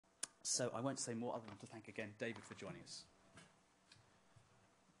So I won't say more other than to thank again David for joining us.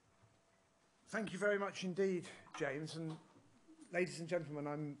 Thank you very much indeed, James. And ladies and gentlemen,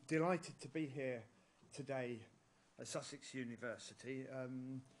 I'm delighted to be here today at Sussex University.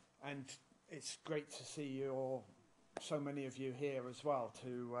 And it's great to see you, or so many of you here as well,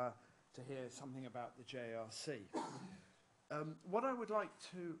 to hear something about the JRC. What I would like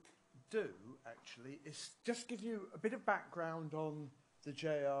to do, actually, is just give you a bit of background on the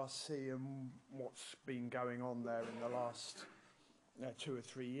JRC and what's been going on there in the last 2 or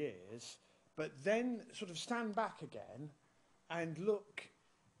 3 years, but then sort of stand back again and look,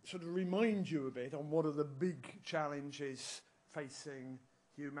 sort of remind you a bit on what are the big challenges facing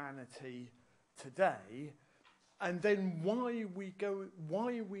humanity today, and then why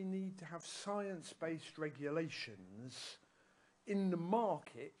we need to have science-based regulations in the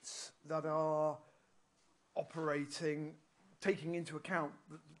markets that are operating, taking into account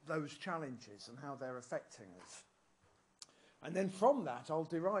those challenges and how they're affecting us. And then from that, I'll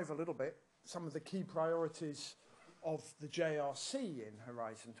derive a little bit some of the key priorities of the JRC in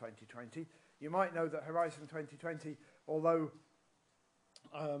Horizon 2020. You might know that Horizon 2020, although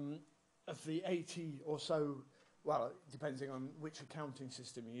of the 80 or so, well, depending on which accounting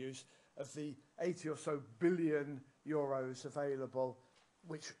system you use, of the 80 or so billion euros available,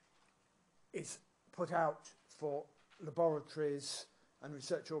 which is put out for laboratories and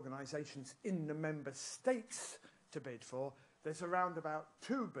research organisations in the member states to bid for, there's around about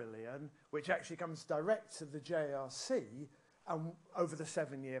 2 billion, which actually comes direct to the JRC over the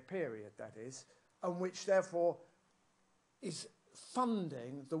 7-year period, that is, and which therefore is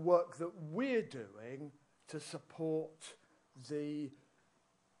funding the work that we're doing to support the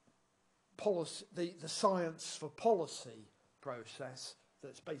policy, the science for policy process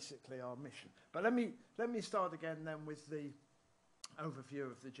that's basically our mission. But let me start again then with the overview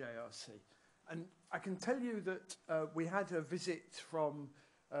of the JRC. And I can tell you that we had a visit from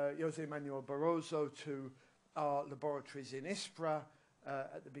José Manuel Barroso to our laboratories in SPRU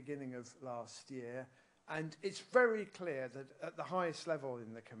at the beginning of last year. And it's very clear that at the highest level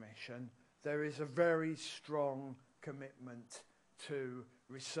in the Commission, there is a very strong commitment to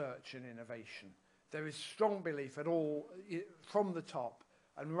research and innovation. There is strong belief at all, from the top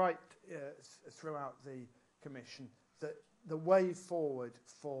and right throughout the Commission, that the way forward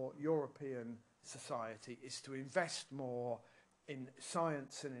for European society is to invest more in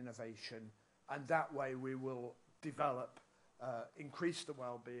science and innovation, and that way we will develop, increase the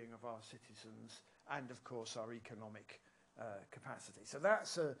well-being of our citizens and, of course, our economic capacity. So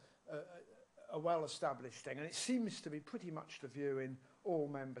that's a well-established thing, and it seems to be pretty much the view in all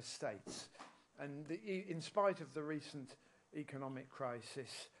member states. And in spite of the recent economic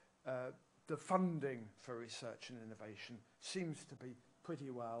crisis, the funding for research and innovation seems to be pretty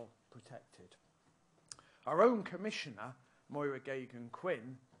well protected. Our own commissioner, Moira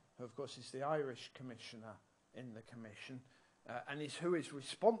Geoghegan-Quinn, who of course is the Irish commissioner in the Commission, and who is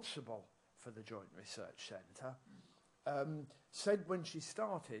responsible for the Joint Research Centre, said when she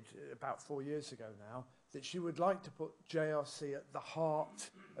started, about 4 years ago now, that she would like to put JRC at the heart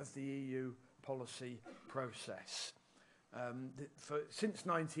of the EU policy process. Since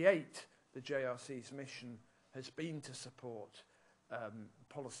 '98, the JRC's mission has been to support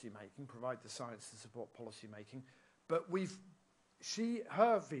policy making, provide the science to support policy making, but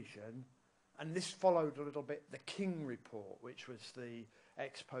her vision, and this followed a little bit the King report, which was the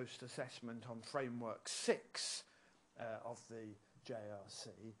ex-post assessment on Framework 6 of the JRC,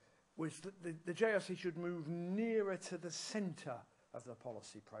 was that the JRC should move nearer to the centre of the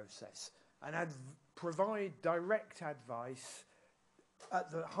policy process and provide direct advice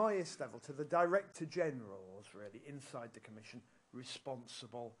at the highest level to the Director Generals, really, inside the Commission,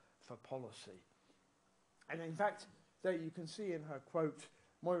 responsible for policy. And in fact, there you can see in her quote,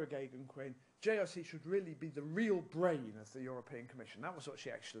 Moira Geoghegan-Quinn, JRC should really be the real brain of the European Commission. That was what she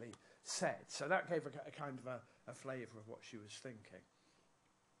actually said. So that gave a kind of a flavour of what she was thinking.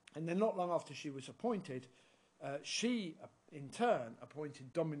 And then not long after she was appointed, she, in turn,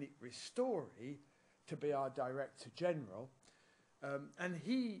 appointed Dominique Ristori to be our Director General. And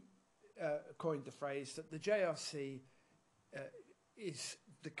he coined the phrase that the JRC is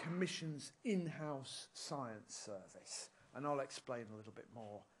the Commission's in-house science service. And I'll explain a little bit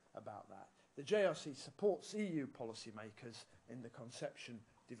more about that. The JRC supports EU policymakers in the conception,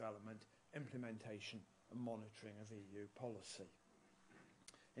 development, implementation and monitoring of EU policy.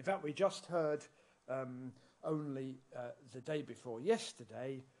 In fact, we just heard only the day before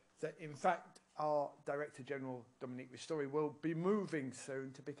yesterday that, in fact, our Director General, Dominique Ristori, will be moving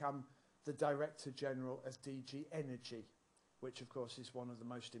soon to become the Director General of DG Energy which of course is one of the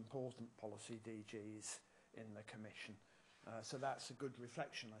most important policy DGs in the Commission. So that's a good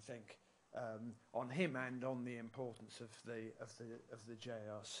reflection, I think, on him and on the importance of the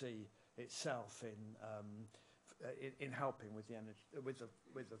JRC itself in helping with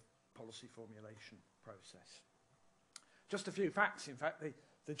the policy formulation process. Just a few facts. In fact,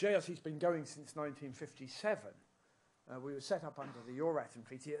 the JRC's been going since 1957. We were set up under the Euratom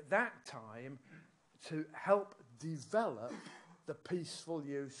Treaty at that time to help develop the peaceful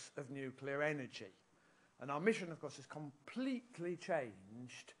use of nuclear energy. And our mission, of course, has completely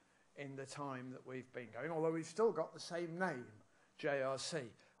changed in the time that we've been going, although we've still got the same name,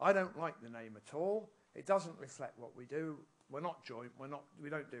 JRC. I don't like the name at all. It doesn't reflect what we do. We're not joint, we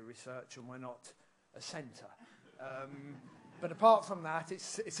don't do research, and we're not a centre. But apart from that,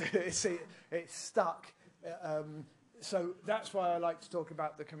 it's stuck. So that's why I like to talk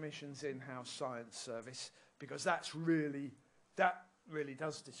about the Commission's in-house science service, because that really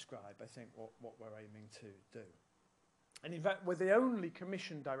does describe, I think, what we're aiming to do. And in fact, we're the only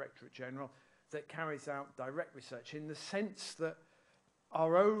Commission Directorate General that carries out direct research, in the sense that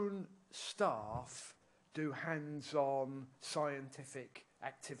our own staff do hands-on scientific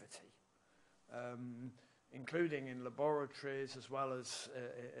activity, including in laboratories as well as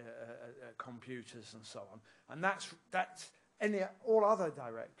computers and so on. And that's all other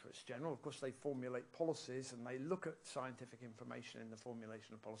Directorates General. Of course, they formulate policies and they look at scientific information in the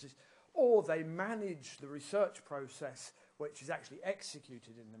formulation of policies, or they manage the research process which is actually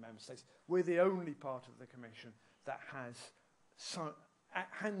executed in the Member States. We're the only part of the Commission that has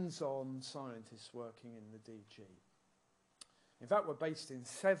hands-on scientists working in the DG. In fact, we're based in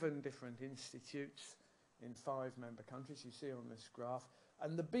 7 different institutes in 5 member countries, you see on this graph.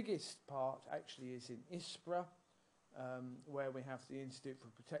 And the biggest part actually is in SPRU, where we have the Institute for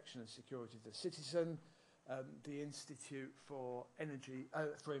Protection and Security of the Citizen, the Institute for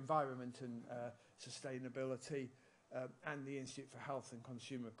Environment and Sustainability, and the Institute for Health and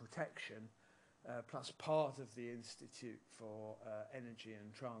Consumer Protection, plus part of the Institute for Energy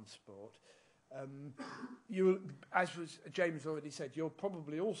and Transport. As James already said, you're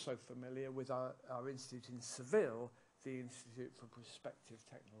probably also familiar with our institute in Seville, the Institute for Prospective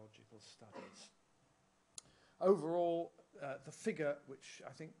Technological Studies. Overall, the figure, which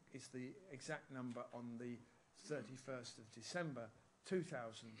I think is the exact number on the 31st of December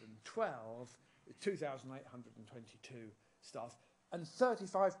 2012, 2,822 staff, and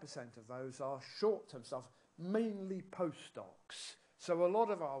 35% of those are short-term staff, mainly postdocs. So a lot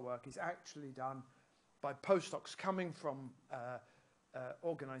of our work is actually done by postdocs coming from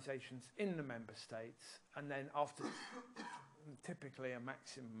organisations in the member states, and then after typically a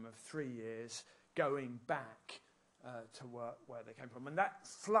maximum of 3 years, going back to work where they came from. And that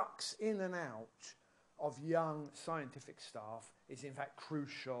flux in and out of young scientific staff is in fact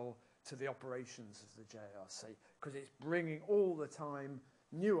crucial to the operations of the JRC, because it's bringing all the time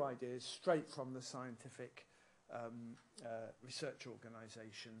new ideas straight from the scientific research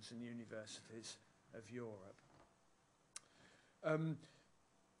organisations and universities of Europe.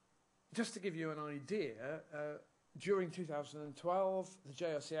 Just to give you an idea, during 2012, the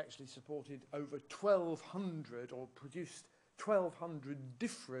JRC actually supported over 1,200, or produced 1,200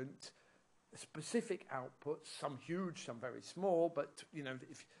 different specific outputs, some huge, some very small, but you know,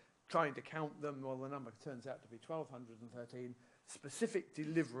 if trying to count them, well, the number turns out to be 1,213 specific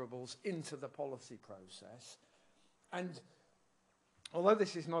deliverables into the policy process. And although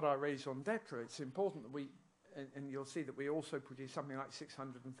this is not our raison d'etre, it's important that we, and you'll see that we also produce something like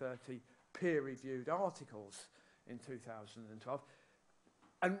 630 peer-reviewed articles in 2012.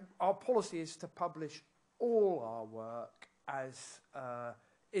 And our policy is to publish all our work as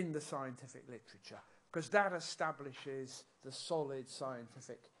in the scientific literature, because that establishes the solid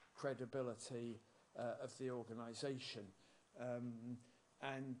scientific credibility of the organisation.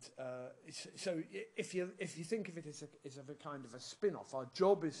 So if you think of it as a kind of a spin-off, our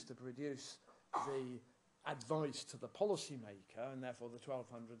job is to produce the advice to the policymaker, and therefore the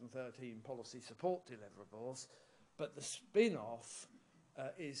 1,213 policy support deliverables, but the spin-off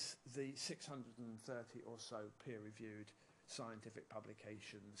is the 630 or so peer-reviewed scientific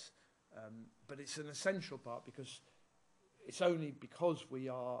publications. But it's an essential part, because it's only because we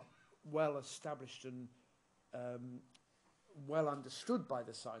are well established and well understood by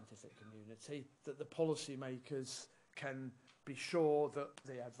the scientific community that the policymakers can be sure that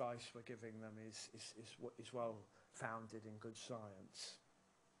the advice we're giving them is well founded in good science.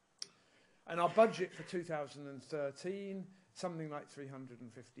 And our budget for 2013, something like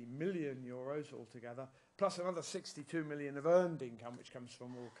 350 million euros altogether, plus another 62 million of earned income, which comes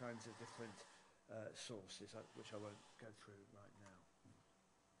from all kinds of different sources, which I won't go through right now.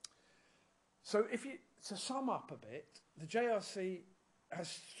 So to sum up a bit, the JRC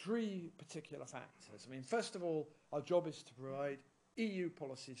has three particular factors. I mean, first of all, our job is to provide EU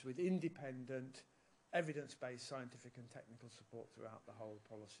policies with independent, evidence-based scientific and technical support throughout the whole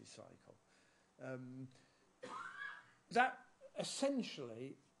policy cycle. That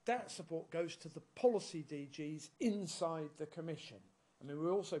essentially, that support goes to the policy DGs inside the Commission. I mean, we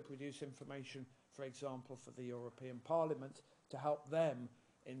also produce information, for example, for the European Parliament to help them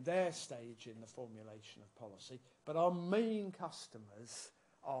in their stage in the formulation of policy. But our main customers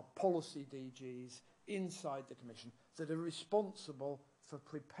are policy DGs inside the Commission that are responsible for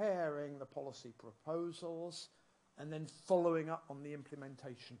preparing the policy proposals and then following up on the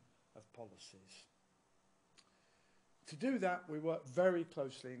implementation of policies. To do that, we work very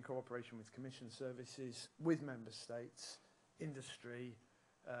closely in cooperation with Commission services, with Member States, industry,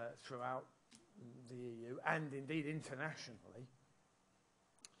 throughout the EU, and indeed internationally.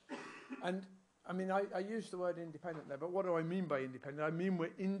 And I mean, I use the word independent there, but what do I mean by independent? I mean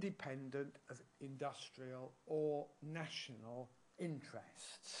we're independent of industrial or national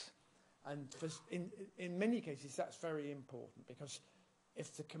interests. And in many cases, that's very important, because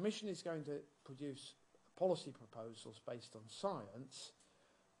if the Commission is going to produce policy proposals based on science,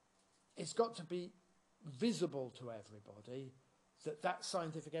 it's got to be visible to everybody that that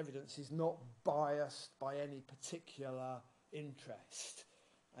scientific evidence is not biased by any particular interest.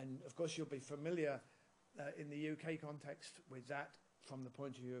 And of course you'll be familiar in the UK context with that from the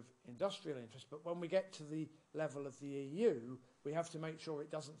point of view of industrial interest, but when we get to the level of the EU, we have to make sure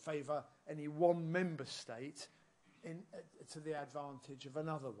it doesn't favour any one member state to the advantage of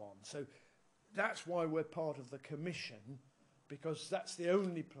another one. So that's why we're part of the Commission, because that's the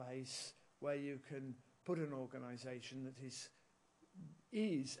only place where you can put an organisation that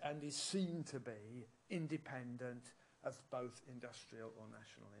is and is seen to be independent of both industrial or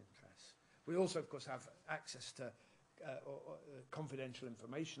national interests. We also, of course, have access to confidential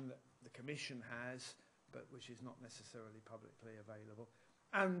information that the Commission has, but which is not necessarily publicly available.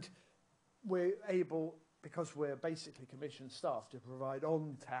 And we're able, because we're basically Commission staff, to provide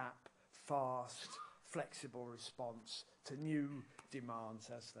on-tap, fast, flexible response to new demands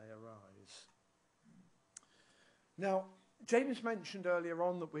as they arise. Now, James mentioned earlier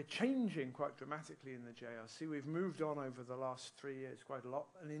on that we're changing quite dramatically in the JRC. We've moved on over the last 3 years quite a lot,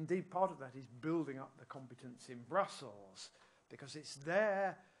 and indeed part of that is building up the competence in Brussels, because it's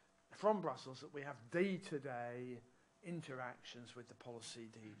there from Brussels that we have day-to-day interactions with the policy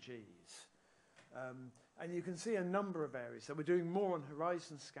DGs. And you can see a number of areas. So we're doing more on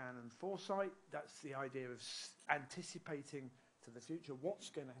horizon scan and foresight. That's the idea of anticipating to the future what's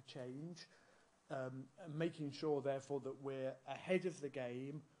going to change. And making sure, therefore, that we're ahead of the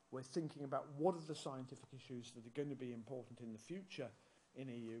game. We're thinking about what are the scientific issues that are going to be important in the future in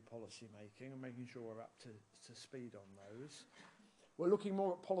EU policy making, and making sure we're up to speed on those. We're looking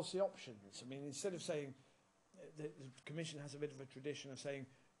more at policy options. I mean, instead of saying, the Commission has a bit of a tradition of saying,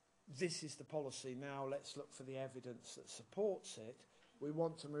 this is the policy, now let's look for the evidence that supports it. We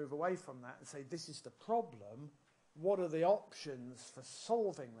want to move away from that and say, this is the problem. What are the options for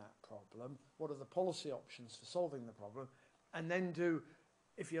solving that problem? What are the policy options for solving the problem? And then do,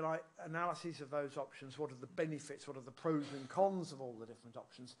 if you like, analyses of those options. What are the benefits? What are the pros and cons of all the different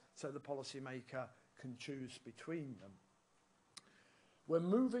options, so the policymaker can choose between them? We're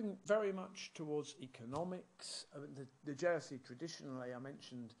moving very much towards economics. I mean, the JRC traditionally, I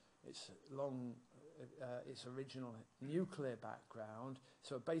mentioned its original nuclear background,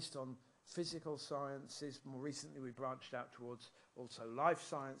 so based on physical sciences. More recently, we branched out towards also life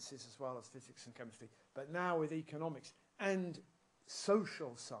sciences as well as physics and chemistry. But now with economics and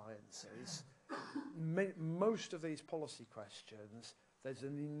social sciences, most of these policy questions, there's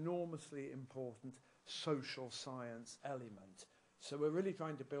an enormously important social science element. So we're really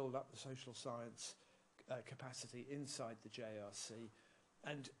trying to build up the social science capacity inside the JRC.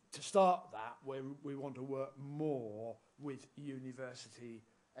 And to start that, we want to work more with university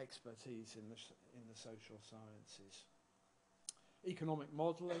expertise in the social sciences. Economic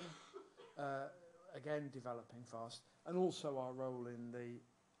modelling, again developing fast, and also our role in the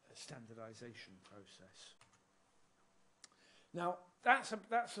standardisation process. Now, that's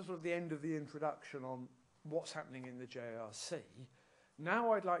sort of the end of the introduction on what's happening in the JRC.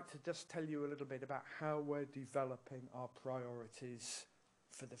 Now I'd like to just tell you a little bit about how we're developing our priorities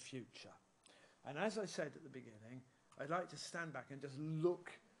for the future. And as I said at the beginning, I'd like to stand back and just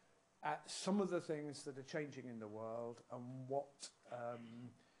look at some of the things that are changing in the world and what,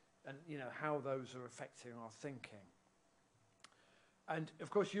 and you know, how those are affecting our thinking. And, of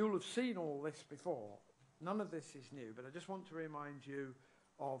course, you'll have seen all this before. None of this is new, but I just want to remind you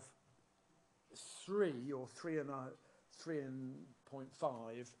of 3 or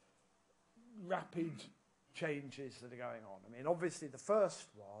 3.5 rapid changes that are going on. I mean, obviously, the first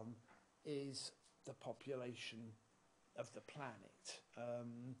one is the population of the planet.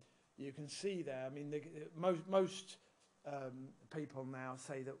 You can see there, I mean, most people now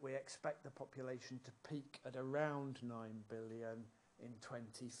say that we expect the population to peak at around 9 billion in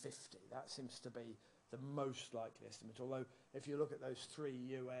 2050. That seems to be the most likely estimate, although if you look at those 3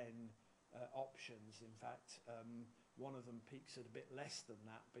 UN options, in fact, one of them peaks at a bit less than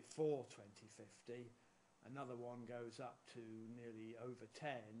that before 2050, another one goes up to nearly over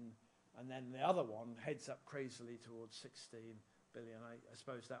 10, and then the other one heads up crazily towards 16 billion. I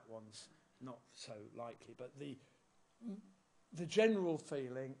suppose that one's not so likely, but the general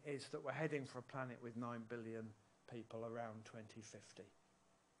feeling is that we're heading for a planet with 9 billion people around 2050.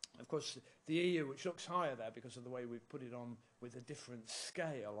 Of course, the EU, which looks higher there because of the way we've put it on with a different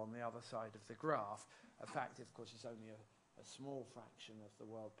scale on the other side of the graph, in fact, of course, it's only a small fraction of the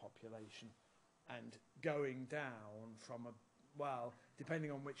world population, and going down from well, depending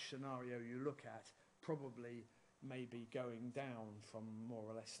on which scenario you look at, probably maybe going down from more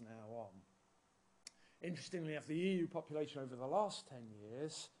or less now on. Interestingly enough, the EU population over the last 10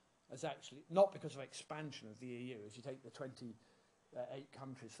 years has actually, not because of expansion of the EU, as you take the 28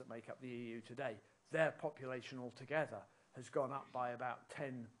 countries that make up the EU today, their population altogether has gone up by about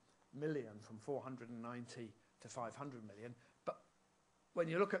 10 million, from 490 to 500 million. But when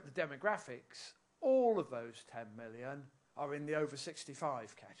you look at the demographics, all of those 10 million are in the over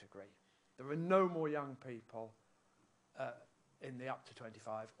 65 category. There are no more young people in the up to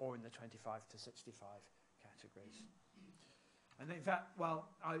 25 or in the 25 to 65 categories. And in fact, well,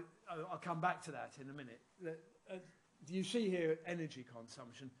 I'll come back to that in a minute. You see here energy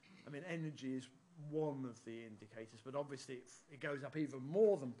consumption. I mean, energy is one of the indicators, but obviously it goes up even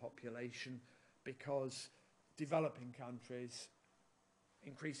more than population, because developing countries,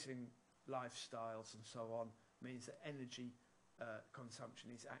 increasing lifestyles and so on, means that energy consumption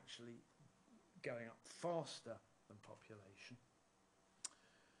is actually going up faster than population.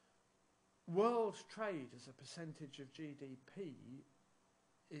 World trade as a percentage of GDP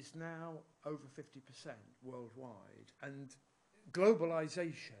is now over 50% worldwide, and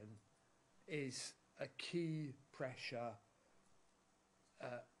globalization is a key pressure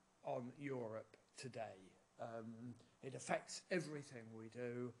on Europe today. It affects everything we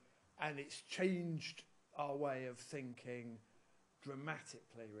do, and it's changed our way of thinking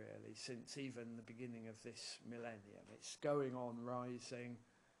dramatically, really, since even the beginning of this millennium. It's going on rising,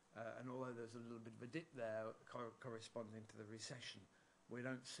 and although there's a little bit of a dip there corresponding to the recession, we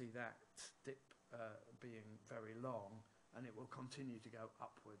don't see that dip being very long, and it will continue to go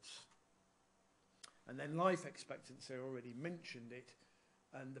upwards. And then life expectancy, I already mentioned it,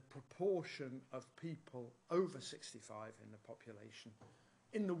 and the proportion of people over 65 in the population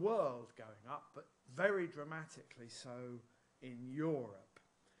in the world going up, but very dramatically so in Europe.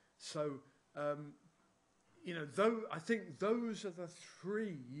 So, I think those are the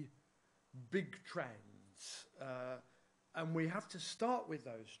 3 big trends, and we have to start with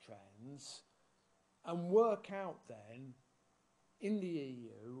those trends and work out then in the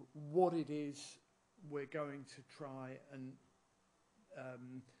EU what it is we're going to try and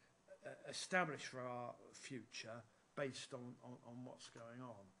establish for our future based on what's going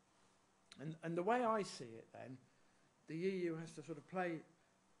on. And the way I see it then, the EU has to sort of play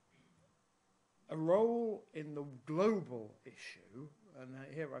a role in the global issue, and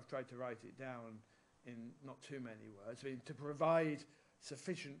here I've tried to write it down in not too many words, I mean, to provide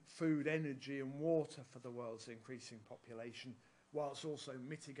sufficient food, energy and water for the world's increasing population, whilst also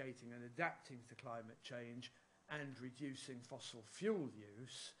mitigating and adapting to climate change and reducing fossil fuel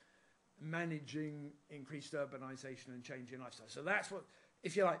use, managing increased urbanisation and changing lifestyle. So that's what,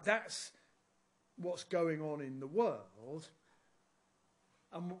 if you like, that's what's going on in the world.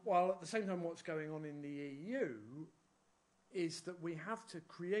 And while at the same time what's going on in the EU is that we have to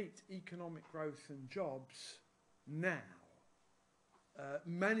create economic growth and jobs now,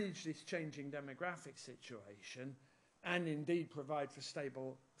 manage this changing demographic situation, and indeed provide for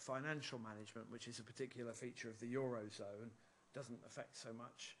stable financial management, which is a particular feature of the Eurozone. Doesn't affect so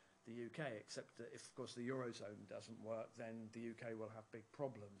much the UK, except that if, of course, the Eurozone doesn't work, then the UK will have big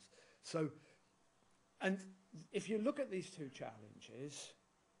problems. So, and if you look at these 2 challenges,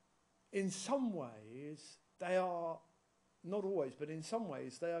 in some ways they are, not always, but in some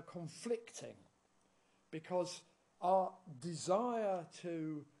ways they are conflicting, because our desire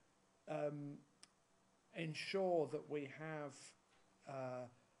to ensure that we have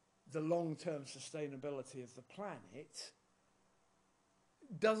the long-term sustainability of the planet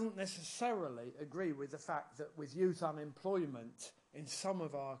doesn't necessarily agree with the fact that with youth unemployment in some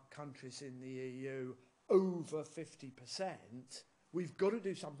of our countries in the EU over 50%, we've got to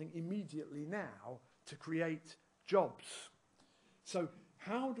do something immediately now to create jobs. So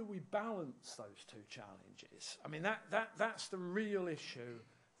how do we balance those two challenges? I mean, that's the real issue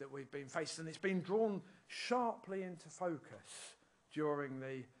that we've been faced, and it's been drawn sharply into focus during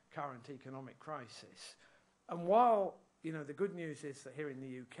the current economic crisis. And while, you know, the good news is that here in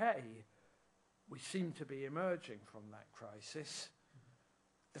the UK, we seem to be emerging from that crisis,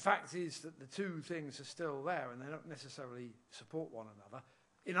 the fact is that the two things are still there and they don't necessarily support one another.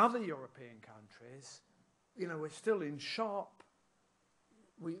 In other European countries, you know, we're still in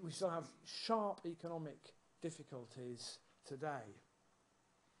we still have sharp economic difficulties today.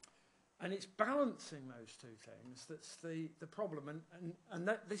 And it's balancing those two things that's the problem. And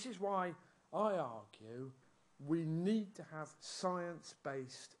this is why I argue we need to have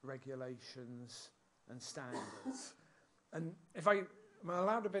science-based regulations and standards. And if I'm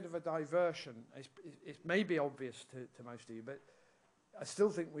allowed a bit of a diversion, it may be obvious to most of you, but I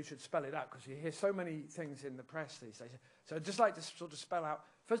still think we should spell it out because you hear so many things in the press these days. So I'd just like to sort of spell out,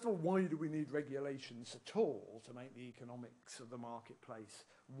 first of all, why do we need regulations at all to make the economics of the marketplace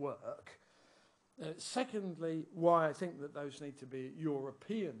work? Secondly, why I think that those need to be at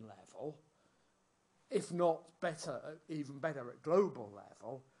European level, if not better, even better at global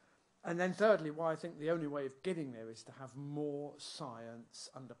level. And then thirdly, why I think the only way of getting there is to have more science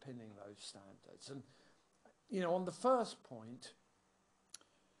underpinning those standards. And, you know, on the first point,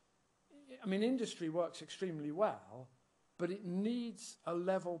 I mean, industry works extremely well, but it needs a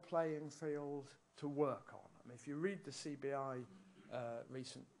level playing field to work on. I mean, if you read the CBI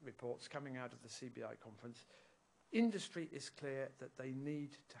recent reports coming out of the CBI conference, industry is clear that they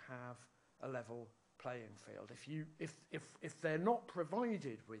need to have a level playing field. If they're not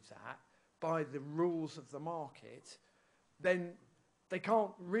provided with that by the rules of the market, then they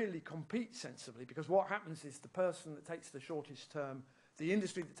can't really compete sensibly, because what happens is the person that takes the shortest term, the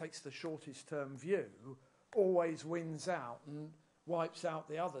industry that takes the shortest term view, always wins out and wipes out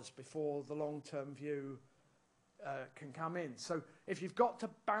the others before the long-term view can come in. So if you've got to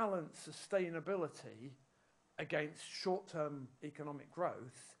balance sustainability against short-term economic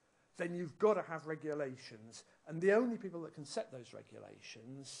growth, then you've got to have regulations. And the only people that can set those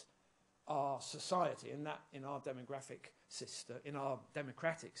regulations are society, and that in our democratic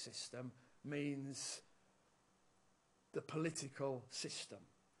democratic system means the political system.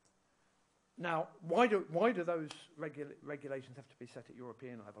 Now, why do those regulations have to be set at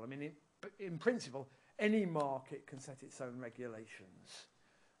European level? I mean, in principle, any market can set its own regulations.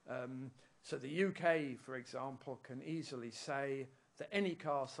 So the UK, for example, can easily say that any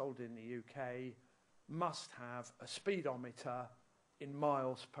car sold in the UK must have a speedometer in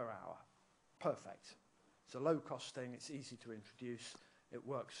miles per hour. Perfect. It's a low-cost thing. It's easy to introduce. It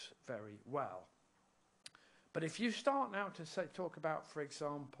works very well. But if you start now to talk about, for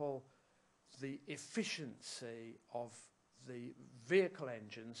example, the efficiency of the vehicle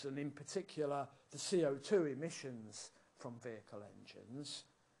engines, and in particular the CO2 emissions from vehicle engines,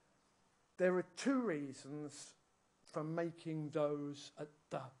 there are two reasons for making those at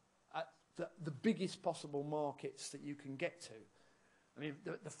the biggest possible markets that you can get to. I mean,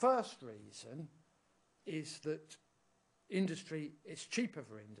 the first reason is that it's cheaper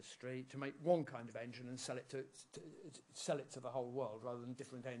for industry to make one kind of engine and sell it to the whole world rather than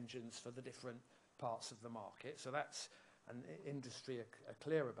different engines for the different parts of the market. So and industry are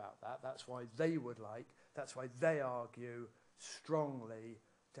clear about that. That's why they argue strongly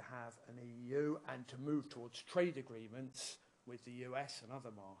to have an EU and to move towards trade agreements with the US and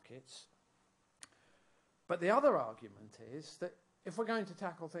other markets. But the other argument is that if we're going to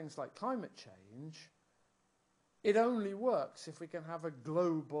tackle things like climate change, it only works if we can have a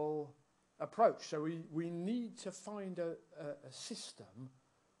global approach. So we need to find a system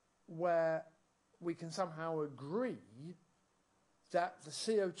where we can somehow agree that the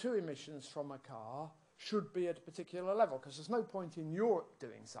CO2 emissions from a car should be at a particular level, because there's no point in Europe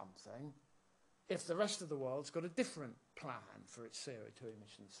doing something if the rest of the world's got a different plan for its CO2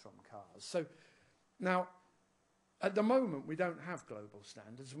 emissions from cars. So now, at the moment, we don't have global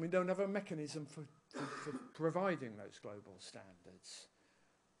standards, and we don't have a mechanism for providing those global standards.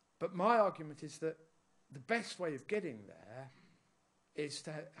 But my argument is that the best way of getting there is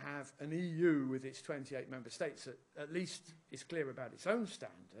to have an EU with its 28 member states that at least is clear about its own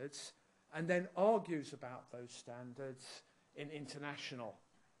standards, and then argues about those standards in international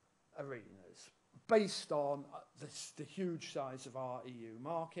arenas. based on the huge size of our EU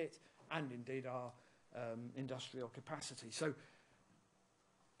market and indeed our industrial capacity. So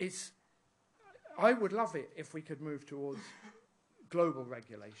I would love it if we could move towards global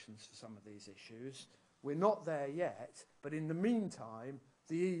regulations for some of these issues. We're not there yet, but in the meantime,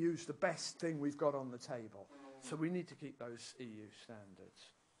 the EU's the best thing we've got on the table. So we need to keep those EU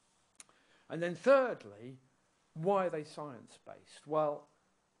standards. And then thirdly, why are they science-based? Well,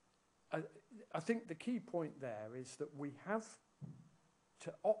 I think the key point there is that we have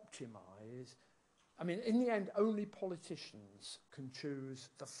to optimise. I mean, in the end, only politicians can choose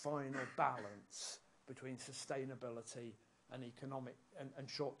the final balance between sustainability and economic and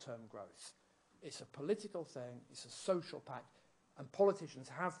short-term growth. It's a political thing, it's a social pact, and politicians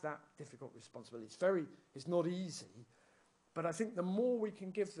have that difficult responsibility. It's not easy, but I think the more we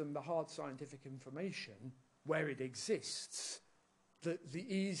can give them the hard scientific information where it exists, the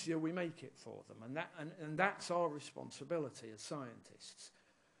easier we make it for them. And that's our responsibility as scientists.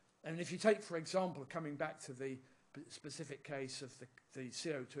 And if you take, for example, coming back to the specific case of the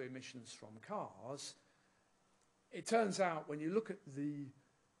CO2 emissions from cars, it turns out when you look at the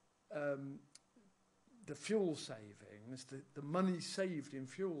fuel savings, the money saved in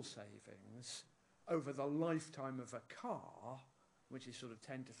fuel savings over the lifetime of a car, which is sort of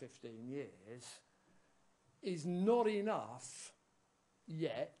 10 to 15 years, is not enough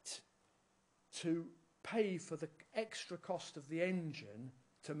yet to pay for the extra cost of the engine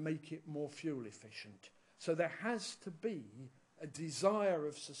to make it more fuel efficient. So there has to be a desire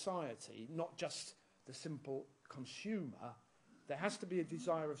of society, not just the simple consumer. There has to be a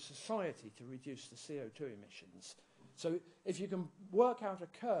desire of society to reduce the CO2 emissions. So if you can work out a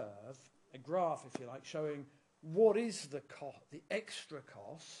curve, a graph if you like, showing what is the extra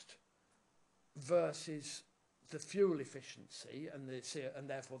cost versus the fuel efficiency and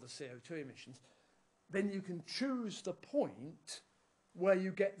therefore the CO2 emissions, then you can choose the point where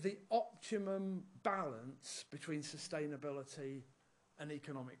you get the optimum balance between sustainability and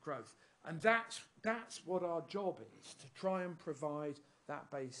economic growth. And that's what our job is, to try and provide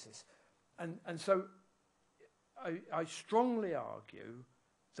that basis. And so I strongly argue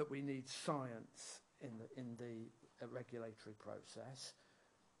that we need science in the regulatory process.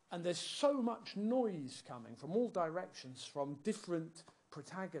 And there's so much noise coming from all directions from different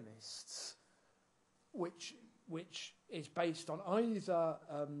protagonists, which is based on either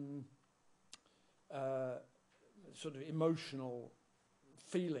sort of emotional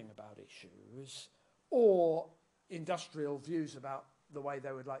feeling about issues or industrial views about the way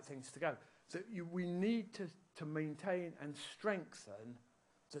they would like things to go. So we need to maintain and strengthen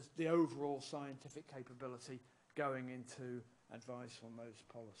the overall scientific capability going into advice on those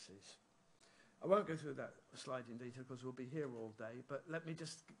policies. I won't go through that slide in detail because we'll be here all day, but let me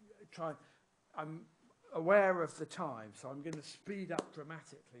just try. I'm aware of the time, so I'm going to speed up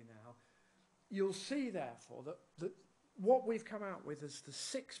dramatically now. You'll see, therefore, that what we've come out with as the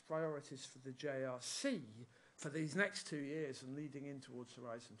 6 priorities for the JRC for these next 2 years and leading in towards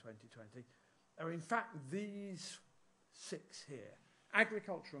Horizon 2020 are in fact these 6 here.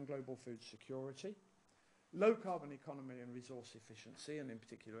 Agriculture and global food security, low carbon economy and resource efficiency, and in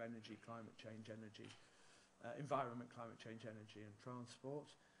particular energy, climate change, environment, climate change, energy and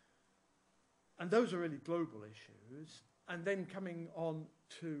transport. And those are really global issues. And then coming on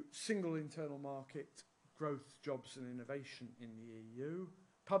to single internal market, growth, jobs and innovation in the EU,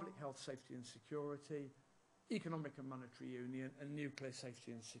 public health, safety and security, economic and monetary union, and nuclear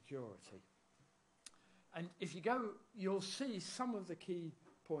safety and security. And if you go, you'll see some of the key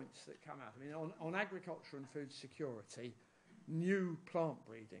points that come out. I mean, on agriculture and food security, new plant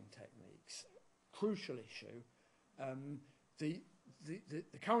breeding techniques, crucial issue. The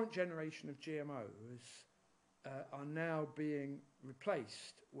current generation of GMOs are now being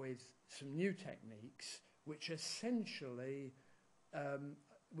replaced with some new techniques which are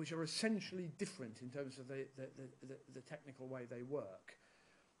essentially different in terms of the technical way they work.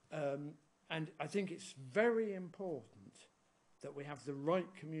 And I think it's very important that we have the right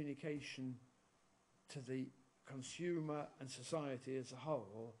communication to the consumer and society as a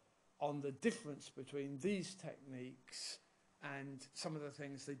whole on the difference between these techniques and some of the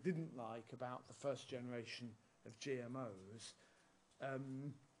things they didn't like about the first generation of GMOs,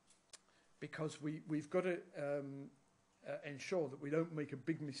 because we've got to ensure that we don't make a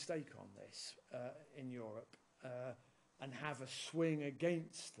big mistake on this in Europe and have a swing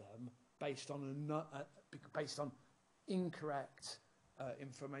against them based on incorrect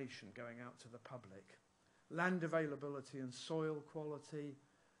information going out to the public. Land availability and soil quality,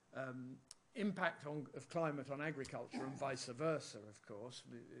 impact of climate on agriculture and vice versa, of course,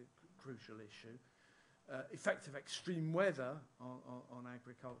 a crucial issue. effect of extreme weather on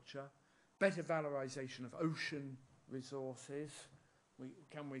agriculture, better valorisation of ocean resources.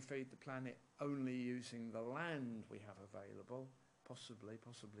 Can we feed the planet only using the land we have available? Possibly,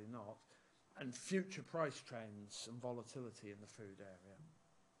 possibly not. And future price trends and volatility in the food area.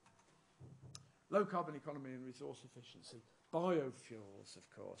 Low carbon economy and resource efficiency. Biofuels, of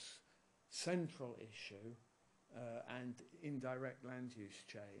course, central issue, and indirect land use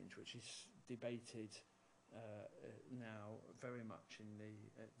change, which is debated now very much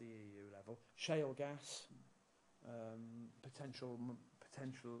at the EU level. Shale gas, potential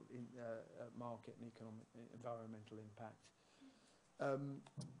market and economic environmental impact.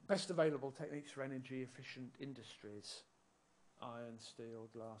 Best available techniques for energy efficient industries, iron, steel,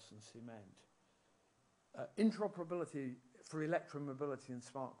 glass and cement. Interoperability for electromobility and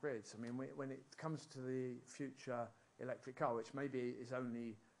smart grids. I mean, when it comes to the future electric car, which maybe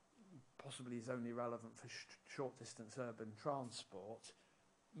possibly is only relevant for short distance urban transport,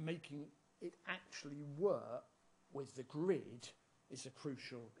 making it actually work with the grid is a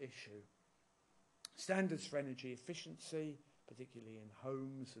crucial issue. Standards for energy efficiency, particularly in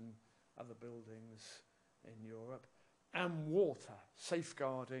homes and other buildings in Europe, and water,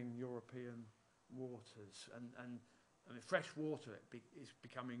 safeguarding European waters. And I mean, fresh water is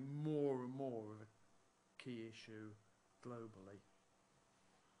becoming more and more of a key issue globally.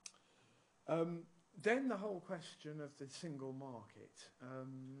 Then the whole question of the single market.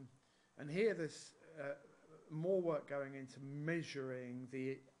 And here there's more work going into measuring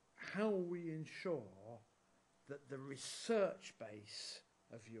how we ensure that the research base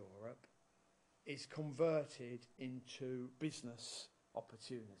of Europe is converted into business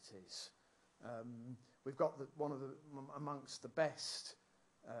opportunities. We've got amongst the best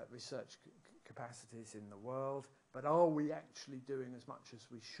research capacities in the world, but are we actually doing as much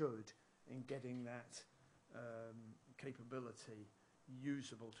as we should in getting that capability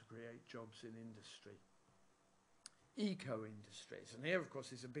usable to create jobs in industry? Eco-industries, and here of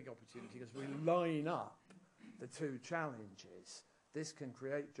course is a big opportunity because we line up the two challenges. This can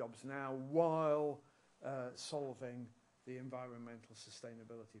create jobs now while solving the environmental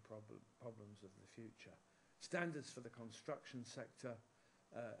sustainability problems of the future. Standards for the construction sector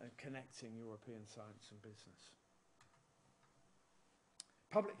and connecting European science and business.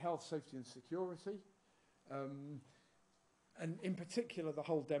 Public health, safety and security, and in particular the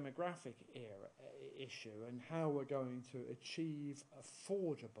whole demographic issue and how we're going to achieve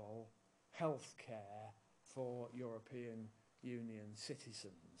affordable health care for European Union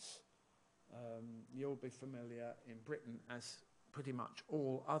citizens. You'll be familiar in Britain, as pretty much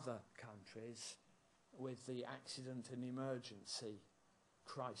all other countries, with the accident and emergency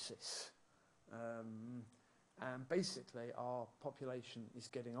crisis. And basically our population is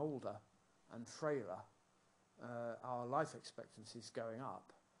getting older and frailer. Our life expectancy is going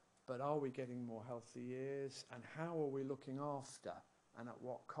up, but are we getting more healthy years, and how are we looking after and at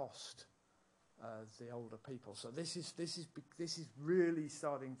what cost the older people? So this is really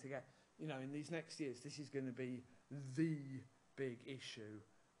starting to get, in these next years, this is going to be the big issue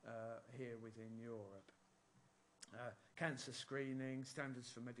here within Europe. Cancer screening,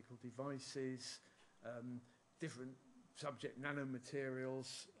 standards for medical devices, different subject,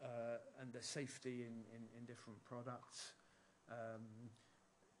 nanomaterials and the safety in different products,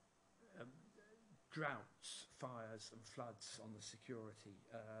 droughts, fires and floods on the security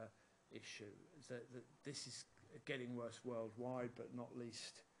issue. This is getting worse worldwide, but not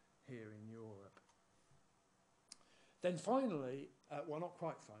least here in Europe. Then finally, well, not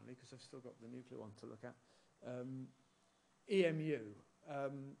quite finally, because I've still got the nuclear one to look at, EMU.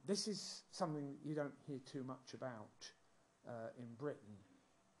 This is something you don't hear too much about in Britain,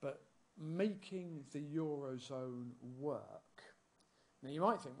 but making the Eurozone work. Now you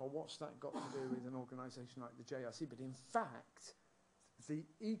might think, well, what's that got to do with an organisation like the JRC? But in fact, the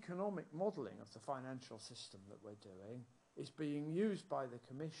economic modelling of the financial system that we're doing is being used by the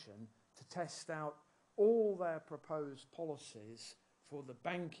Commission to test out all their proposed policies for the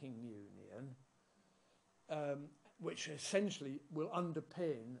banking union, which essentially will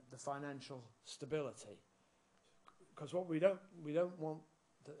underpin the financial stability. Because what we don't want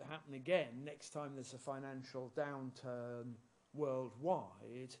to happen again next time there's a financial downturn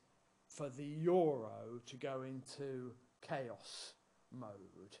worldwide, for the euro to go into chaos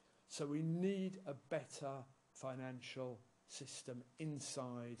mode. So we need a better financial system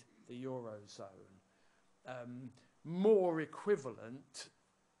inside the eurozone, more equivalent,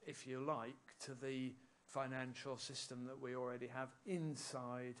 if you like, to the financial system that we already have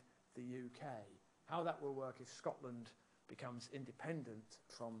inside the UK. How that will work if Scotland becomes independent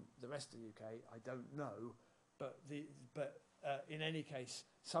from the rest of the UK, I don't know, but in any case,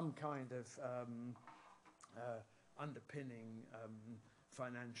 some kind of underpinning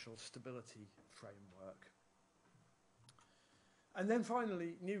financial stability framework. And then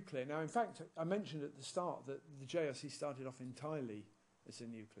finally, nuclear. Now, in fact, I mentioned at the start that the JRC started off entirely as a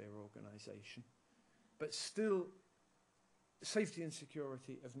nuclear organisation, but still, safety and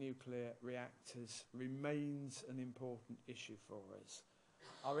security of nuclear reactors remains an important issue for us.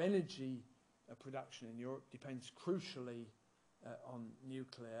 Our energy production in Europe depends crucially on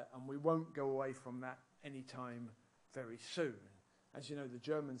nuclear, and we won't go away from that anytime very soon. As you know, the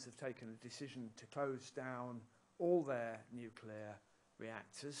Germans have taken a decision to close down all their nuclear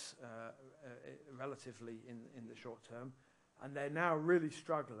reactors relatively in the short term, and they're now really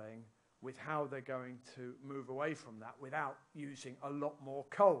struggling with how they're going to move away from that without using a lot more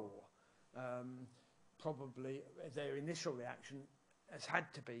coal. Probably their initial reaction has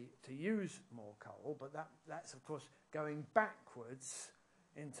had to be to use more coal, but that's of course going backwards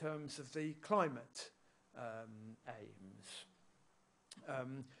in terms of the climate aims.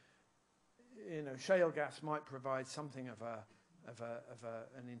 Shale gas might provide something of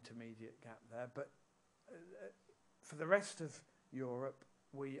an intermediate gap there, but for the rest of Europe,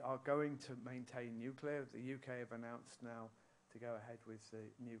 we are going to maintain nuclear. The UK have announced now to go ahead with the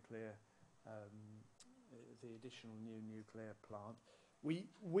nuclear, the additional new nuclear plant.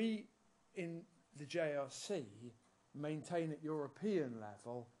 We in the JRC maintain at European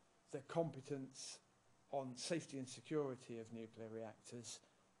level the competence on safety and security of nuclear reactors,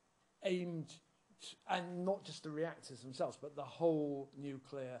 aimed, and not just the reactors themselves, but the whole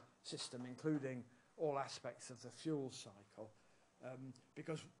nuclear system, including all aspects of the fuel cycle,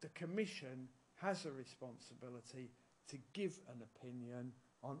 because the Commission has a responsibility to give an opinion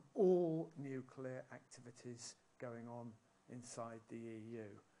on all nuclear activities going on inside the EU.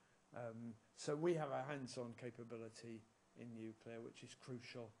 So we have a hands-on capability in nuclear, which is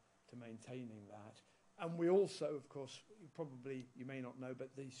crucial to maintaining that. And we also, of course, you may not know,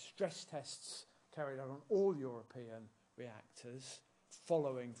 but the stress tests carried out on all European reactors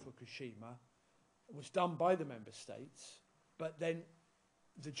following Fukushima was done by the member states, but then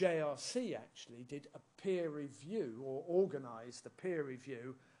the JRC actually did a peer review, or organised a peer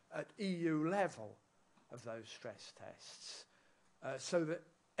review at EU level of those stress tests, so that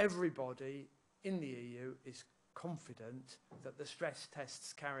everybody in the EU is confident that the stress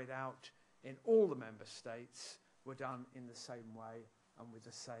tests carried out in all the member states were done in the same way and with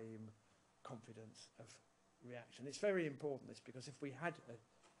the same confidence of reaction. It's very important, this, because if we had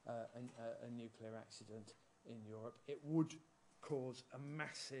a nuclear accident in Europe, it would cause a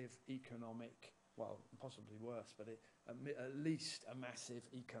massive economic, well, possibly worse, but at least a massive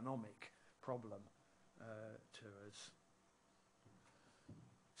economic problem to us.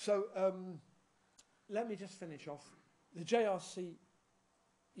 So let me just finish off. The JRC,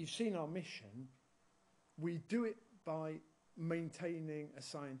 you've seen our mission. We do it by maintaining a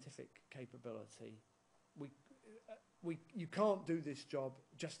scientific capability. You can't do this job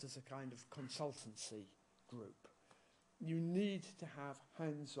just as a kind of consultancy group. You need to have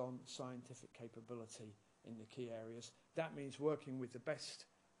hands-on scientific capability in the key areas. That means working with the best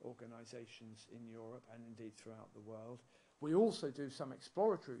organisations in Europe and indeed throughout the world. We also do some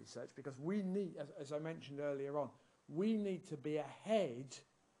exploratory research because we need, as I mentioned earlier on, we need to be ahead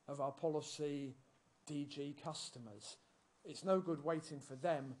of our policy DG customers. It's no good waiting for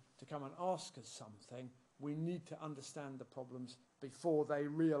them to come and ask us something. We need to understand the problems before they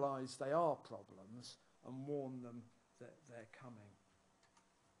realise they are problems and warn them that they're coming.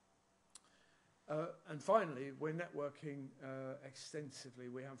 And finally, we're networking extensively.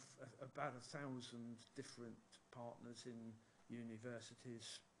 We have about 1,000 different partners in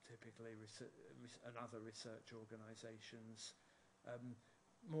universities, typically, and other research organisations.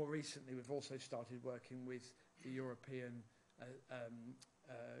 More recently, we've also started working with the European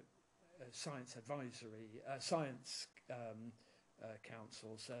science advisory, science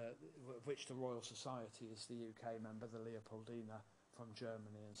councils, of which the Royal Society is the UK member, the Leopoldina from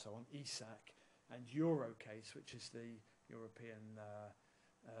Germany and so on, ESAC, and Eurocase, which is the European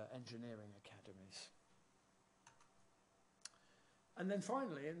engineering academies. And then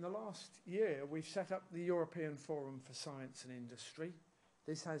finally, in the last year, we've set up the European Forum for Science and Industry.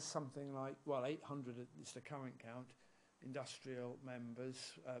 This has something like, well, 800 is the current count, industrial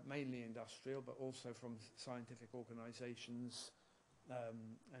members, mainly industrial, but also from scientific organisations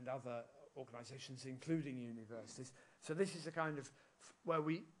and other organisations, including universities. So this is a kind of where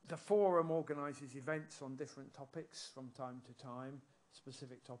the forum organises events on different topics from time to time,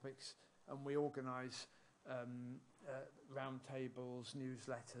 specific topics, and we organise roundtables,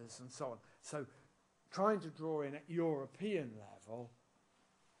 newsletters, and so on. So trying to draw in at European level,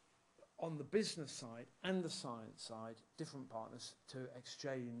 on the business side and the science side, different partners to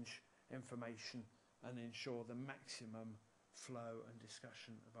exchange information and ensure the maximum flow and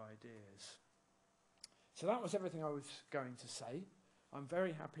discussion of ideas. So that was everything I was going to say. I'm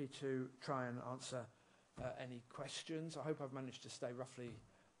very happy to try and answer any questions. I hope I've managed to stay roughly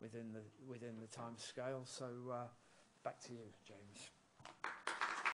within the time scale. So back to you, James.